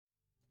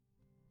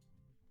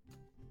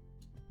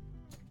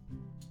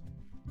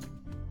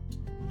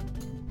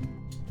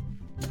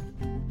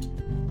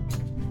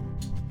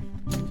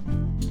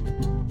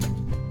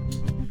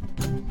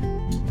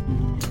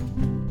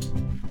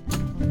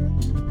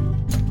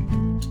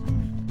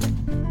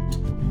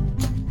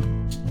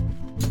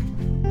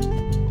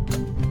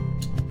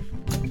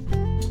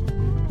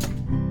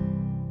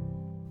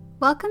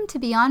Welcome to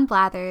Beyond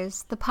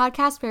Blathers, the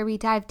podcast where we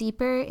dive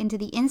deeper into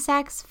the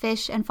insects,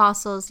 fish, and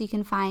fossils you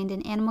can find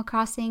in Animal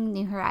Crossing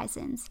New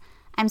Horizons.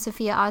 I'm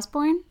Sophia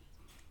Osborne.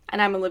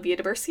 And I'm Olivia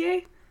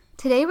DeBercier.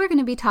 Today we're going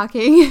to be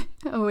talking...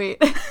 Oh, wait.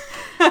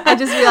 I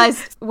just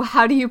realized,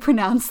 how do you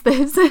pronounce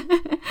this?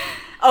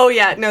 Oh,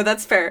 yeah. No,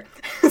 that's fair.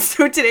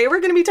 So today we're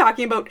going to be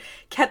talking about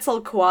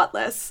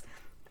Quetzalcoatlus.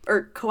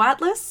 Or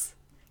Coatlus?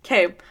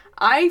 Okay.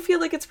 I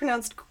feel like it's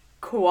pronounced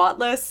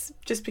Coatlus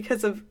just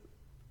because of...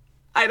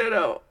 I don't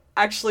know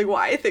actually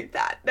why I think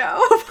that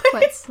now.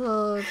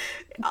 Quetzal...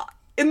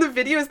 In the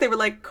videos, they were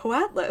like,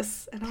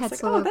 Coatlus. And I was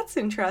like, oh, that's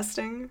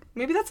interesting.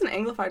 Maybe that's an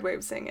Anglified way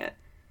of saying it.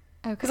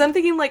 Okay. Because I'm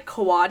thinking like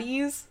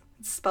Coatis,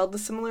 it's spelled a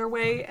similar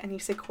way, and you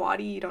say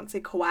Coati, you don't say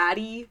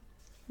Coati.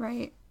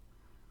 Right.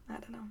 I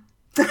don't know.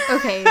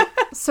 Okay,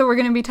 so we're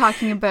going to be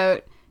talking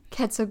about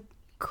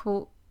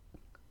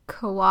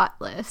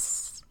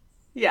Quetzalcoatlus.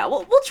 Yeah,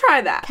 we'll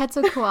try that.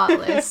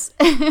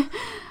 Quetzalcoatlus.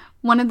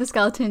 One of the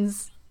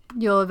skeletons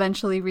you'll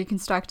eventually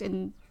reconstruct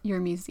in your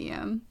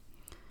museum.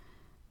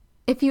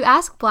 If you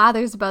ask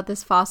Blathers about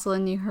this fossil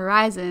in New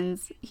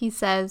Horizons, he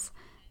says,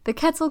 the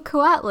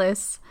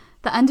Quetzalcoatlus,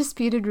 the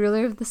undisputed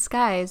ruler of the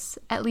skies,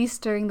 at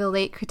least during the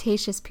late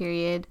Cretaceous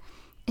period,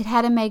 it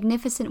had a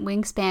magnificent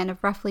wingspan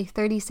of roughly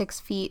 36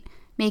 feet,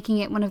 making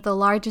it one of the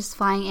largest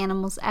flying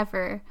animals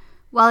ever.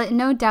 While it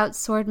no doubt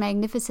soared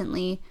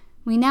magnificently,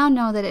 we now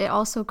know that it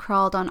also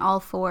crawled on all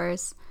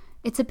fours.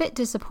 It's a bit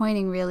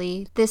disappointing,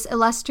 really, this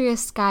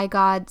illustrious sky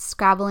god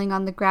scrabbling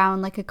on the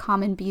ground like a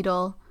common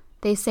beetle.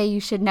 They say you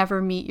should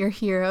never meet your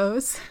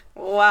heroes.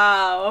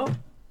 Wow.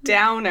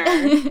 Downer.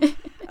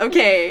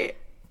 Okay.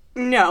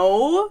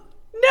 No.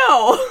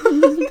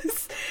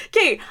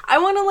 Okay, I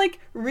want to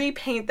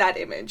repaint that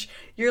image.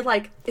 You're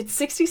like, it's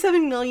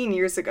 67 million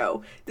years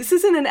ago. This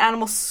isn't an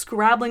animal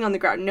scrabbling on the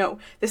ground. No,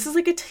 this is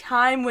like a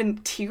time when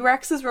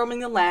T-Rex is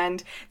roaming the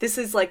land. This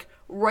is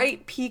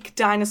right peak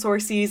dinosaur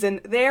season.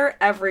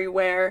 They're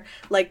everywhere.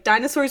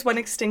 Dinosaurs went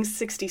extinct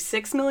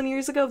 66 million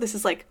years ago. This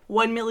is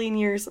 1 million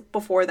years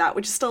before that,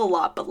 which is still a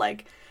lot, but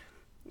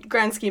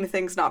grand scheme of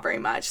things, not very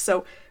much.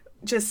 So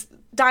just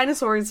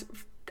dinosaurs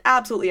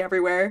absolutely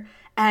everywhere.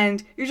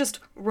 And you're just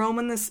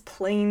roaming this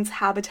plains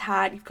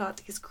habitat. You've got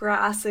these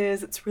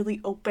grasses. It's really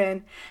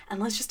open.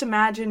 And let's just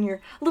imagine you're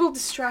a little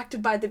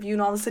distracted by the view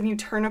and all of a sudden you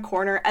turn a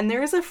corner and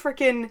there's a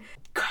freaking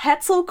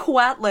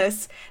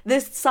Quetzalcoatlus, the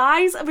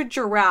size of a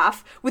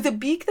giraffe with a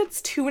beak that's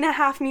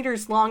 2.5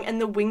 meters long and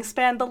the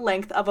wingspan the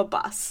length of a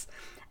bus.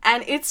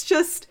 And it's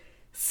just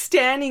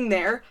standing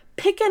there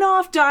picking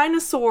off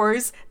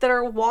dinosaurs that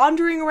are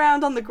wandering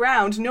around on the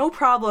ground, no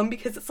problem,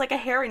 because it's like a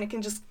herring. It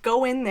can just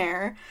go in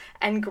there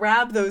and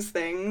grab those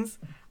things.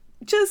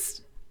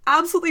 Just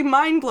absolutely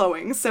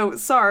mind-blowing. So,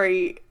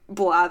 sorry,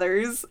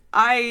 Blathers.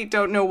 I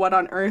don't know what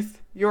on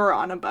earth you're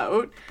on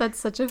about. That's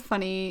such a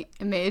funny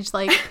image,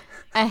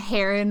 a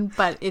heron,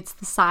 but it's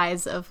the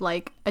size of,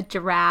 a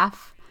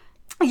giraffe.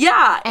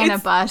 Yeah. And a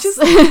bus.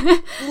 Just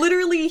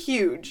literally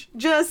huge.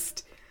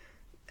 Just...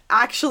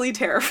 actually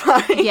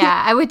terrifying.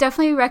 Yeah, I would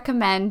definitely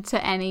recommend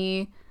to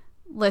any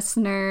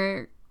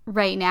listener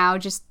right now,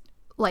 just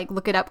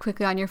look it up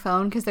quickly on your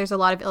phone because there's a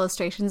lot of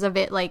illustrations of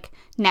it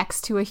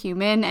next to a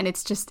human and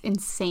it's just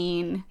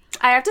insane.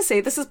 I have to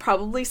say, this is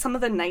probably some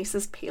of the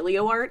nicest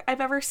paleo art I've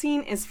ever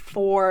seen is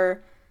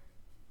for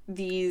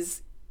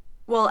these,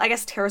 well, I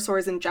guess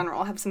pterosaurs in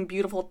general have some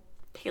beautiful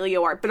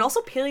paleo art, but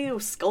also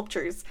paleo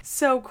sculptures.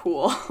 So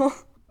cool.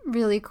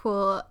 Really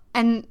cool.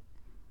 And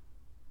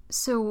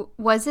so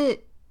was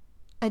it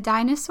a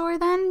dinosaur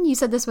then? You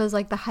said this was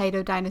the height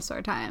of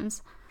dinosaur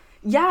times.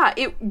 Yeah,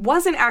 it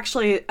wasn't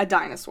actually a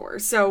dinosaur.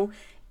 So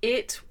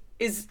it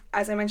is,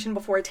 as I mentioned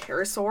before, a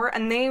pterosaur,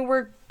 and they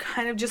were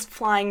kind of just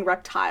flying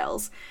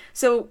reptiles.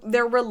 So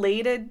they're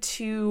related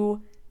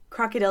to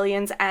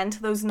crocodilians and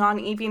to those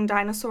non-avian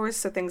dinosaurs,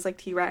 so things like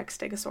T-Rex,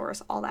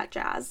 Stegosaurus, all that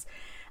jazz.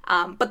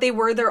 But they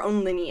were their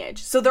own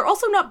lineage. So they're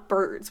also not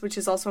birds, which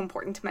is also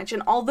important to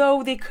mention,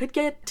 although they could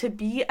get to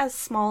be as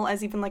small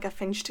as even a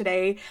finch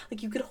today.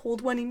 You could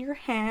hold one in your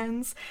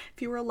hands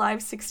if you were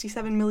alive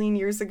 67 million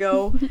years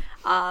ago.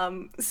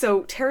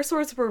 So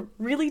pterosaurs were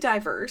really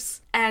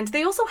diverse. And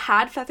they also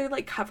had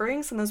feather-like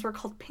coverings, and those were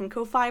called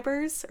pincho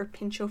fibers, or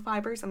pincho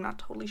fibers. I'm not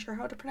totally sure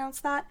how to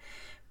pronounce that.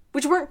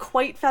 Which weren't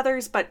quite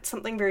feathers, but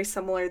something very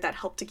similar that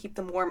helped to keep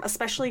them warm,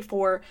 especially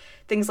for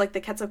things like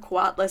the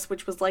Quetzalcoatlus,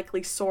 which was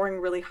likely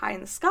soaring really high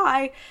in the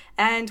sky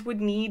and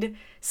would need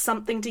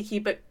something to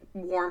keep it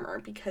warmer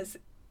because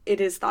it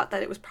is thought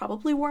that it was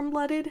probably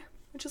warm-blooded,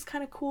 which is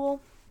kind of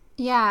cool.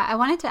 Yeah, I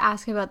wanted to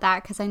ask about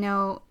that because I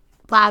know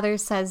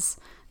Blathers says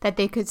that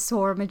they could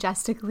soar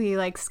majestically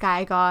like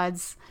sky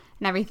gods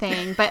and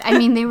everything, but I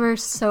mean, they were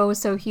so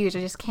huge. I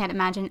just can't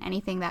imagine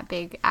anything that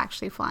big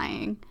actually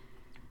flying.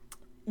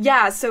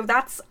 Yeah, so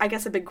that's, I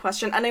guess, a big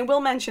question. And I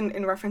will mention,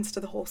 in reference to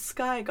the whole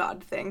sky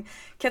god thing,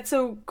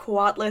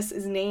 Quetzalcoatlus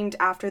is named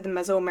after the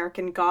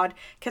Mesoamerican god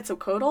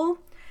Quetzalcoatl,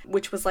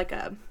 which was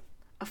a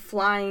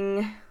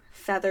flying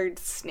feathered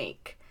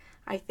snake,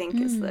 I think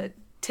is the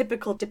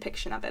typical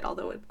depiction of it,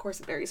 although, of course,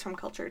 it varies from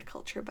culture to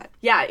culture. But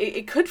yeah,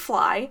 it could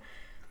fly.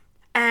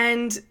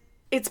 And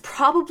it's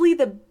probably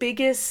the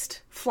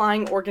biggest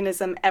flying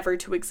organism ever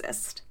to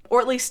exist,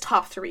 or at least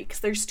top 3, because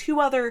there's 2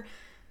 other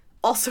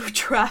also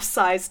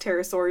giraffe-sized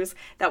pterosaurs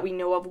that we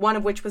know of, one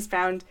of which was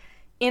found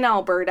in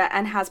Alberta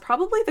and has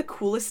probably the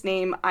coolest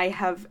name I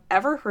have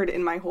ever heard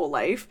in my whole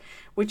life,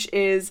 which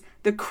is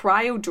the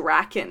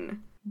Cryodraken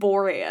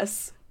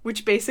boreas,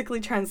 which basically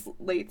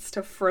translates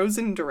to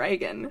frozen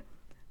dragon.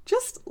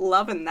 Just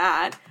loving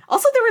that.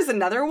 Also, there was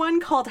another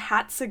one called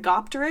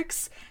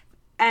Hatzegopteryx,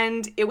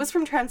 and it was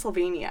from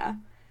Transylvania.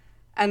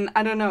 And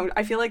I don't know,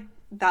 I feel like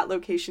that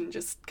location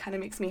just kind of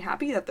makes me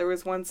happy that there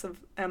was once an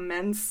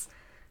immense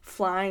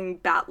flying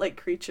bat-like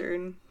creature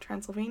in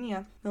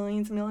Transylvania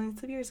millions and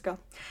millions of years ago.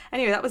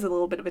 Anyway, that was a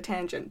little bit of a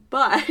tangent,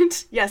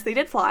 but yes, they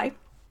did fly.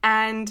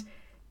 And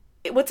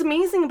what's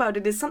amazing about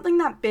it is something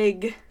that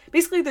big.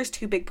 Basically, there's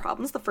 2 big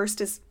problems. The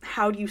first is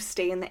how do you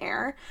stay in the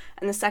air?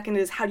 And the second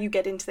is how do you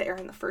get into the air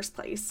in the first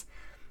place?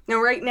 Now,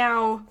 right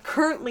now,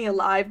 currently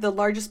alive, the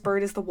largest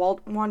bird is the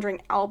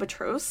wandering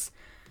albatross.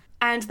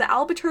 And the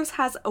albatross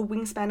has a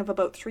wingspan of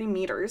about 3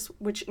 meters,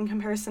 which in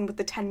comparison with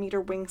the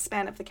 10-meter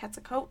wingspan of the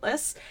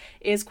Quetzalcoatlus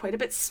is quite a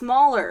bit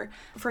smaller.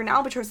 For an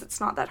albatross, it's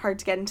not that hard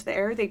to get into the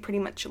air. They pretty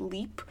much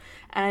leap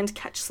and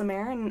catch some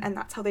air, and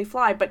that's how they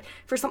fly. But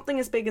for something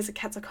as big as a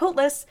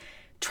Quetzalcoatlus,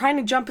 trying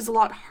to jump is a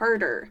lot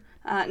harder.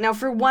 Now,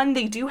 for one,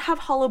 they do have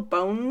hollow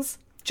bones,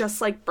 just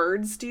like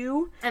birds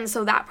do, and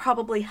so that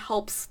probably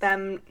helps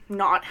them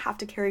not have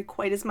to carry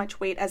quite as much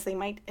weight as they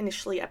might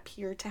initially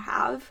appear to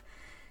have.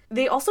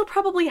 They also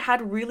probably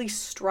had really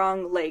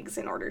strong legs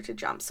in order to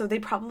jump, so they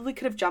probably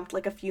could have jumped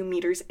like a few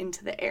meters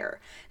into the air.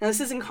 Now,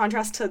 this is in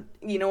contrast to,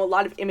 a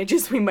lot of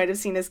images we might have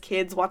seen as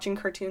kids watching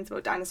cartoons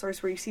about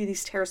dinosaurs where you see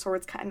these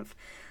pterosaurs kind of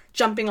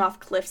jumping off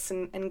cliffs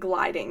and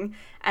gliding,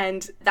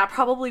 and that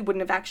probably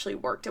wouldn't have actually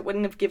worked. It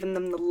wouldn't have given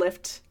them the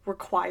lift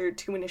required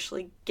to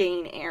initially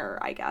gain air,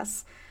 I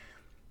guess.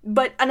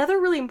 But another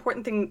really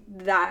important thing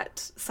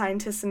that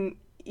scientists and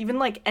even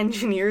like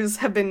engineers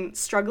have been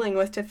struggling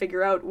with to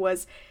figure out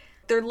was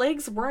their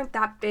legs weren't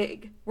that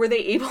big. Were they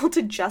able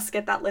to just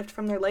get that lift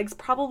from their legs?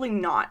 Probably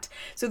not.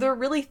 So they're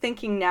really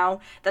thinking now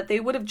that they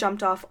would have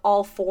jumped off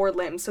all 4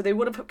 limbs. So they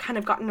would have kind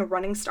of gotten a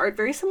running start,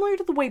 very similar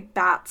to the way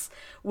bats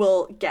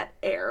will get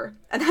air.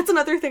 And that's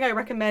another thing I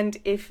recommend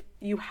if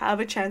you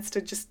have a chance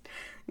to just,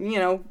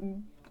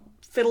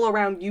 fiddle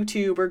around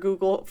YouTube or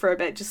Google for a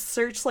bit. Just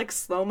search like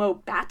slow-mo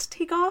bat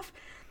takeoff.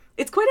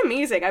 It's quite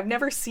amazing. I've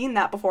never seen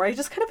that before. I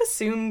just kind of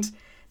assumed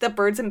that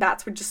birds and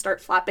bats would just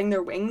start flapping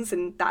their wings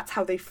and that's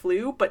how they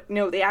flew, but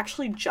no, they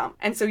actually jump.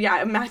 And so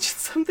yeah, imagine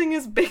something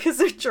as big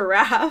as a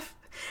giraffe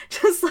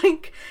just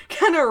like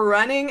kind of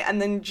running and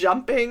then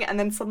jumping and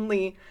then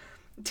suddenly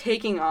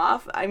taking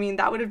off. I mean,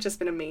 that would have just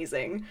been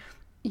amazing.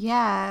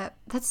 Yeah,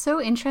 that's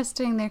so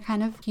interesting. They're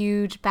kind of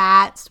huge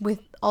bats with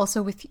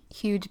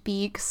huge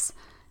beaks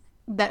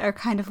that are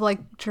kind of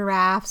like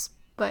giraffes,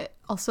 but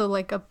also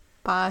like a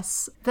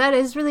bus. That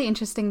is really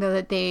interesting though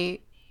that they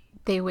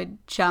would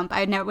jump.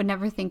 I would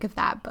never think of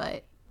that,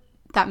 but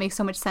that makes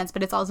so much sense.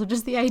 But it's also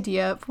just the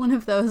idea of one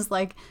of those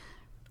like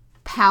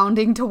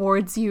pounding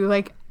towards you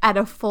like at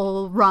a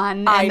full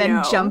run and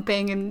then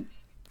jumping and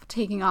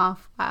taking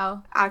off.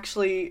 Wow.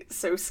 Actually,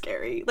 so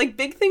scary. Like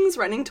big things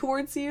running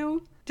towards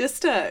you.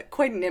 Just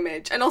quite an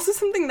image. And also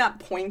something that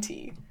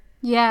pointy.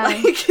 Yeah.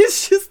 Like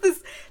it's just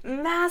this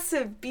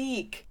massive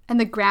beak. And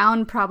the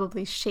ground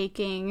probably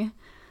shaking.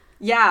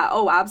 Yeah,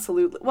 oh,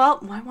 absolutely.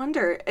 Well, I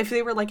wonder if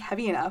they were like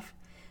heavy enough.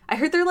 I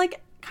heard they're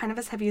like kind of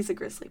as heavy as a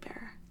grizzly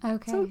bear.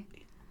 Okay. So,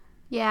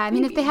 yeah, I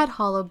mean, if they had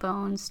hollow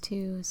bones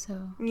too,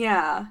 so.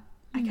 Yeah,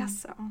 I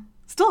guess so.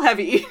 Still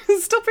heavy.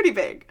 Still pretty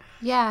big.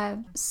 Yeah.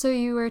 So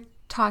you were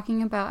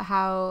talking about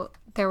how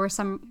there were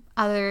some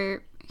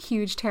other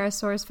huge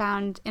pterosaurs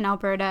found in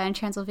Alberta and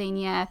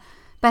Transylvania,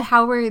 but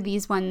how were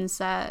these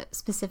ones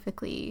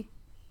specifically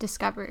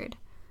discovered?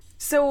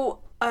 So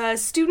a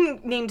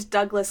student named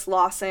Douglas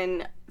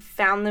Lawson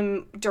found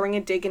them during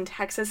a dig in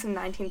Texas in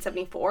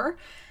 1974.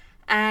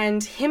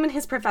 And him and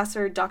his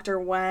professor, Dr.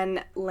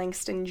 Juan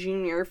Langston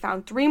Jr.,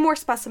 found 3 more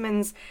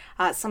specimens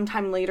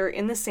sometime later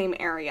in the same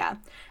area.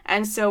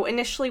 And so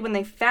initially when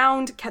they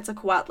found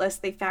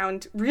Quetzalcoatlus, they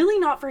found really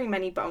not very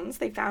many bones.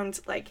 They found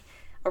like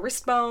a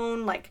wrist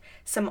bone, like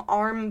some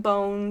arm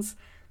bones.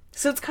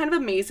 So it's kind of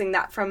amazing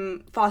that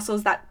from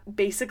fossils that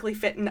basically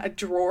fit in a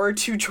drawer,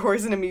 2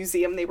 drawers in a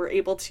museum, they were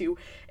able to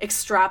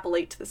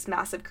extrapolate to this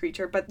massive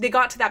creature. But they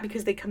got to that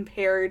because they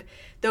compared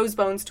those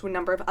bones to a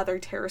number of other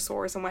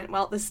pterosaurs and went,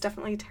 well, this is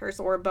definitely a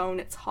pterosaur bone,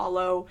 it's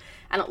hollow,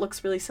 and it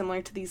looks really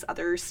similar to these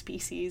other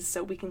species,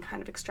 so we can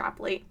kind of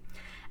extrapolate.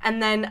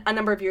 And then a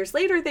number of years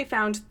later, they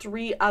found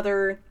 3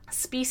 other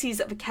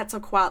species of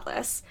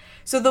Quetzalcoatlus.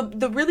 So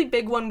the really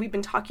big one we've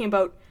been talking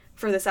about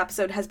for this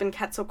episode has been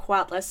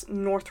Quetzalcoatlus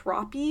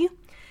northropi,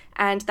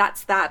 and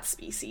that's that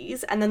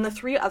species. And then the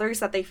 3 others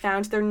that they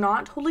found, they're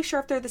not totally sure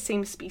if they're the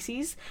same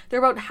species.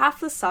 They're about half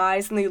the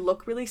size and they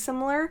look really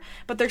similar,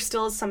 but there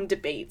still is some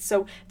debate.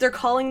 So they're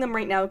calling them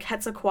right now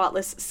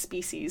Quetzalcoatlus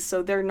species.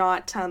 So they're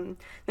not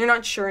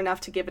sure enough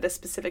to give it a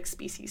specific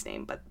species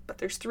name, but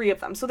there's 3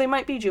 of them. So they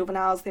might be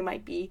juveniles, they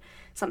might be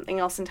something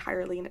else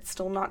entirely, and it's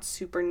still not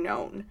super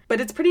known. But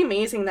it's pretty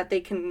amazing that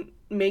they can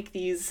make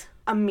these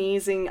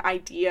amazing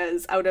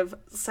ideas out of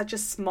such a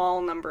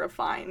small number of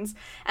finds.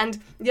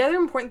 And the other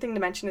important thing to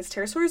mention is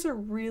pterosaurs are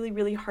really,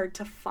 really hard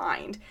to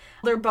find.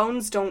 Their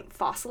bones don't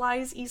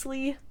fossilize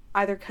easily,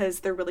 either because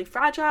they're really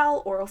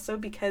fragile or also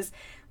because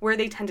where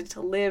they tended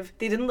to live,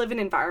 they didn't live in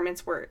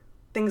environments where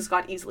things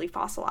got easily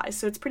fossilized.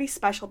 So it's pretty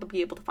special to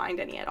be able to find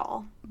any at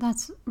all.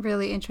 That's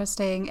really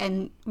interesting.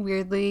 And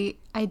weirdly,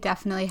 I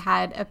definitely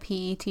had a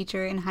PE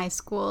teacher in high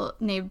school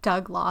named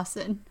Doug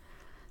Lawson.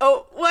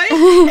 Oh, what?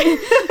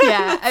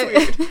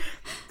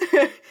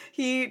 Yeah.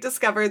 He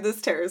discovered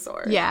this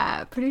pterosaur.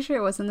 Yeah, pretty sure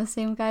it wasn't the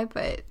same guy,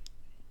 but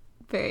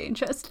very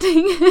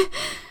interesting.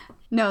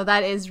 No,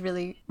 that is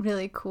really,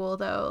 really cool,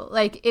 though.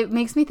 Like, it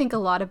makes me think a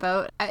lot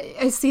about...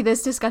 I see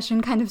this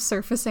discussion kind of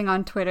surfacing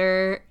on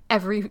Twitter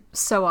every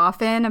so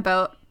often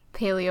about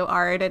paleo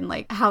art and,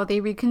 like, how they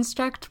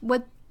reconstruct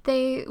what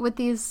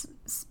these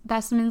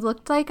specimens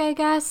looked like, I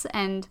guess.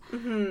 And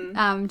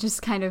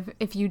just kind of,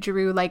 if you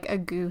drew, like, a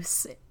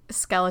goose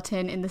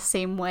skeleton in the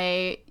same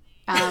way,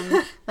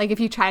 like, if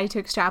you tried to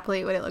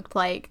extrapolate what it looked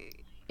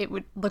like, it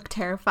would look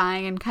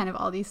terrifying and kind of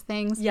all these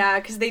things. Yeah,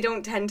 because they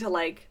don't tend to,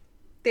 like...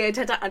 They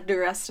tend to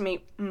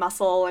underestimate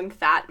muscle and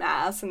fat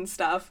mass and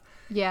stuff.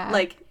 Yeah.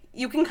 Like,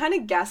 you can kind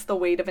of guess the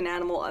weight of an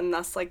animal and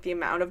thus, like, the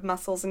amount of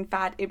muscles and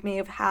fat it may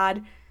have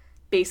had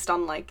based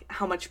on, like,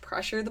 how much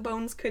pressure the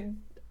bones could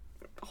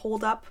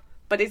hold up.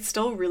 But it's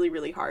still really,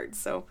 really hard.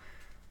 So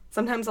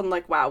sometimes I'm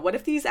like, wow, what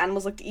if these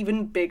animals looked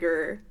even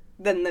bigger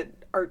than the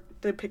art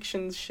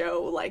depictions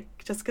show? Like,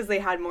 just because they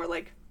had more,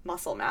 like,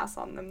 muscle mass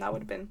on them. That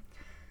would have been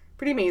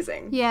pretty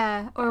amazing.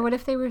 Yeah. Or what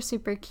if they were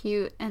super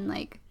cute and,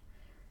 like,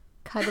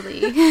 cuddly?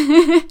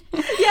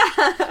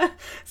 Yeah,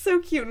 so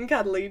cute and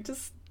cuddly,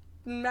 just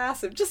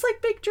massive, just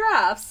like big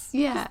giraffes.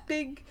 Yeah, just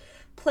big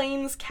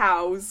plains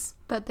cows,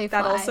 but they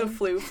fly. That also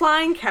flew.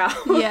 Flying cows.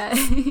 Yeah.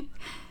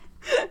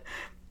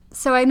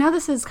 So I know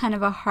this is kind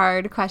of a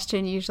hard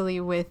question usually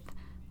with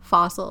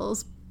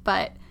fossils,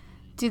 but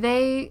do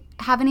they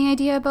have any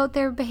idea about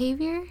their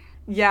behavior?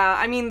 Yeah,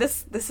 I mean,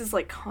 this is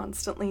like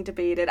constantly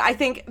debated. I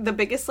think the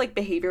biggest like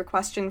behavior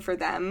question for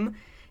them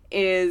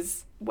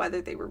is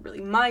whether they were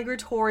really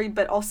migratory,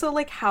 but also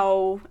like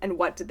how and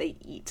what did they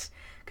eat?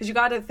 Because you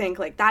got to think,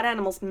 like, that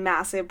animal's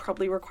massive,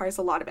 probably requires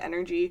a lot of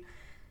energy.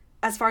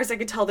 As far as I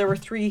could tell, there were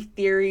 3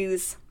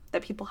 theories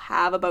that people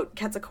have about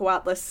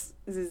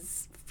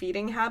Quetzalcoatlus'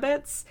 feeding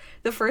habits.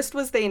 The first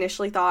was they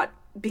initially thought,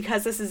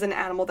 because this is an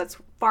animal that's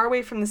far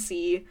away from the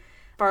sea,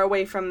 far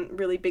away from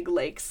really big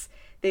lakes,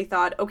 they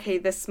thought, okay,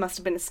 this must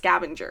have been a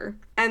scavenger.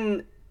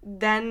 And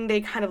then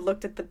they kind of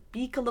looked at the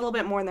beak a little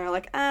bit more and they're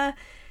like,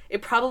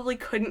 it probably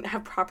couldn't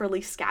have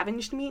properly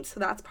scavenged meat, so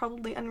that's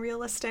probably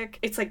unrealistic.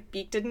 It's like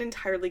beak didn't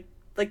entirely,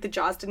 like the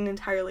jaws didn't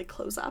entirely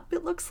close up,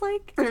 it looks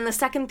like. And then the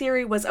second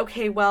theory was,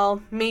 okay,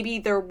 well, maybe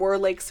there were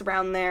lakes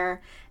around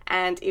there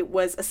and it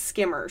was a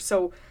skimmer.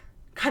 So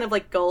kind of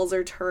like gulls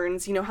or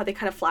terns, you know how they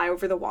kind of fly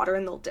over the water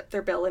and they'll dip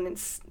their bill in and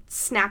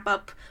snap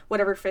up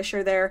whatever fish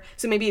are there.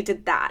 So maybe it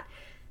did that.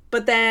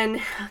 But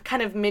then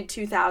kind of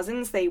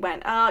mid-2000s, they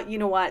went, you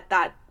know what,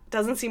 that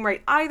doesn't seem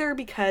right either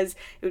because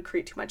it would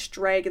create too much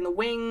drag in the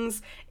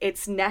wings.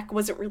 Its neck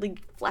wasn't really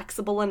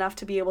flexible enough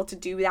to be able to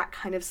do that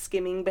kind of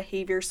skimming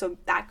behavior, so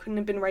that couldn't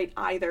have been right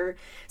either.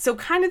 So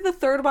kind of the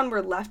third one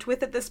we're left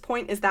with at this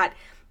point is that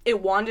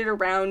it wandered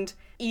around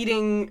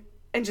eating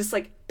and just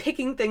like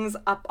picking things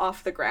up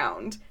off the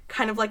ground,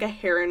 kind of like a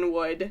heron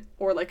would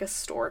or like a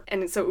stork.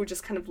 And so it would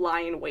just kind of lie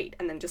in wait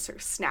and then just sort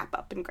of snap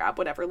up and grab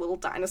whatever little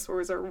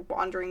dinosaurs are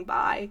wandering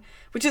by,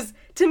 which is,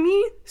 to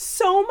me,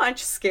 so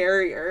much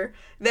scarier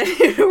than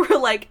if it were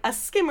like a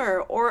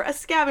skimmer or a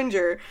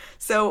scavenger.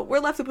 So we're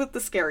left with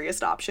the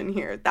scariest option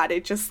here, that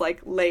it just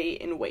like lay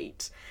in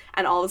wait.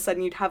 And all of a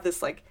sudden you'd have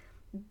this like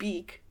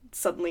beak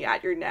suddenly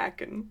at your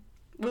neck and,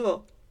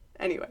 ugh.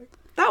 Anyway,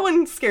 that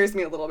one scares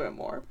me a little bit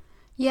more.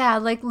 Yeah,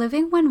 like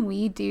living when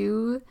we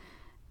do,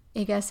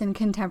 I guess in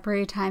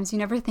contemporary times, you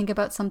never think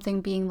about something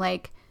being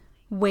like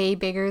way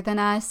bigger than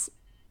us,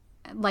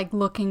 like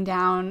looking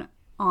down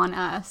on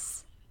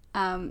us.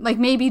 Like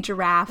maybe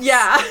giraffes.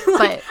 Yeah,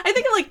 but I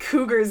think of like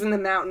cougars in the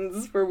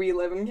mountains where we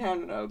live in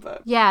Canada,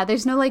 but yeah,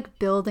 there's no like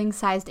building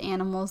sized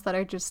animals that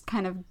are just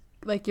kind of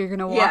like you're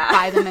gonna walk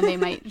by them and they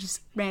might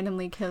just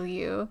randomly kill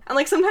you. And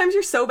like sometimes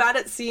you're so bad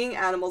at seeing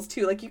animals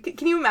too. Like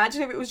can you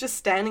imagine if it was just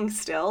standing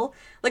still?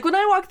 Like when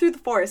I walk through the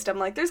forest, I'm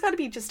like, there's got to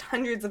be just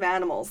hundreds of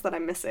animals that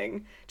I'm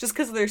missing just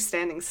because they're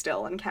standing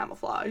still and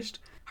camouflaged.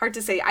 Hard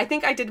to say. I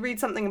think I did read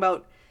something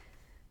about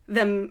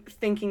them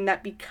thinking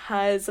that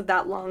because of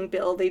that long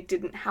bill, they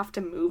didn't have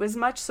to move as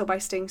much. So by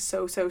staying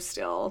so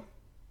still,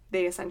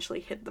 they essentially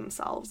hid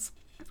themselves.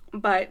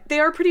 But they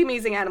are pretty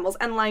amazing animals.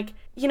 And, like,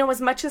 you know,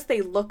 as much as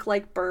they look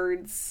like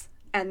birds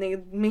and they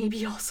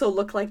maybe also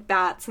look like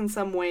bats in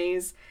some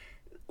ways,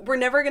 we're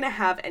never going to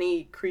have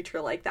any creature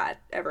like that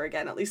ever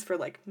again, at least for,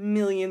 like,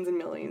 millions and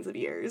millions of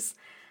years.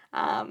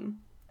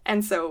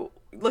 And so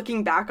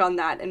looking back on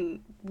that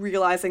and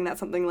realizing that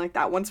something like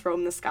that once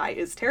roamed the sky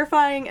is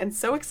terrifying and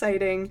so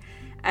exciting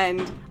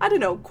and, I don't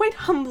know, quite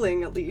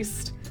humbling at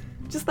least.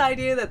 Just the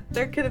idea that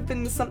there could have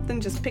been something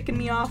just picking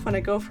me off when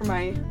I go for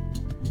my,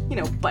 you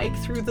know, bike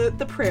through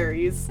the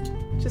prairies.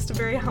 Just a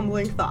very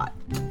humbling thought.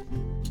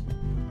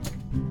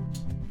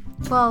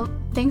 Well,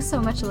 thanks so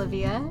much,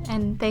 Olivia,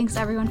 and thanks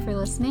everyone for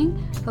listening.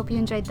 Hope you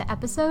enjoyed the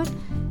episode,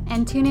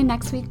 and tune in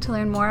next week to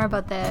learn more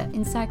about the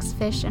insects,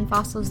 fish, and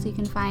fossils you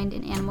can find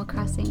in Animal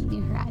Crossing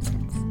New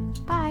Horizons.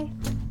 Bye!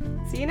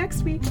 See you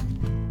next week!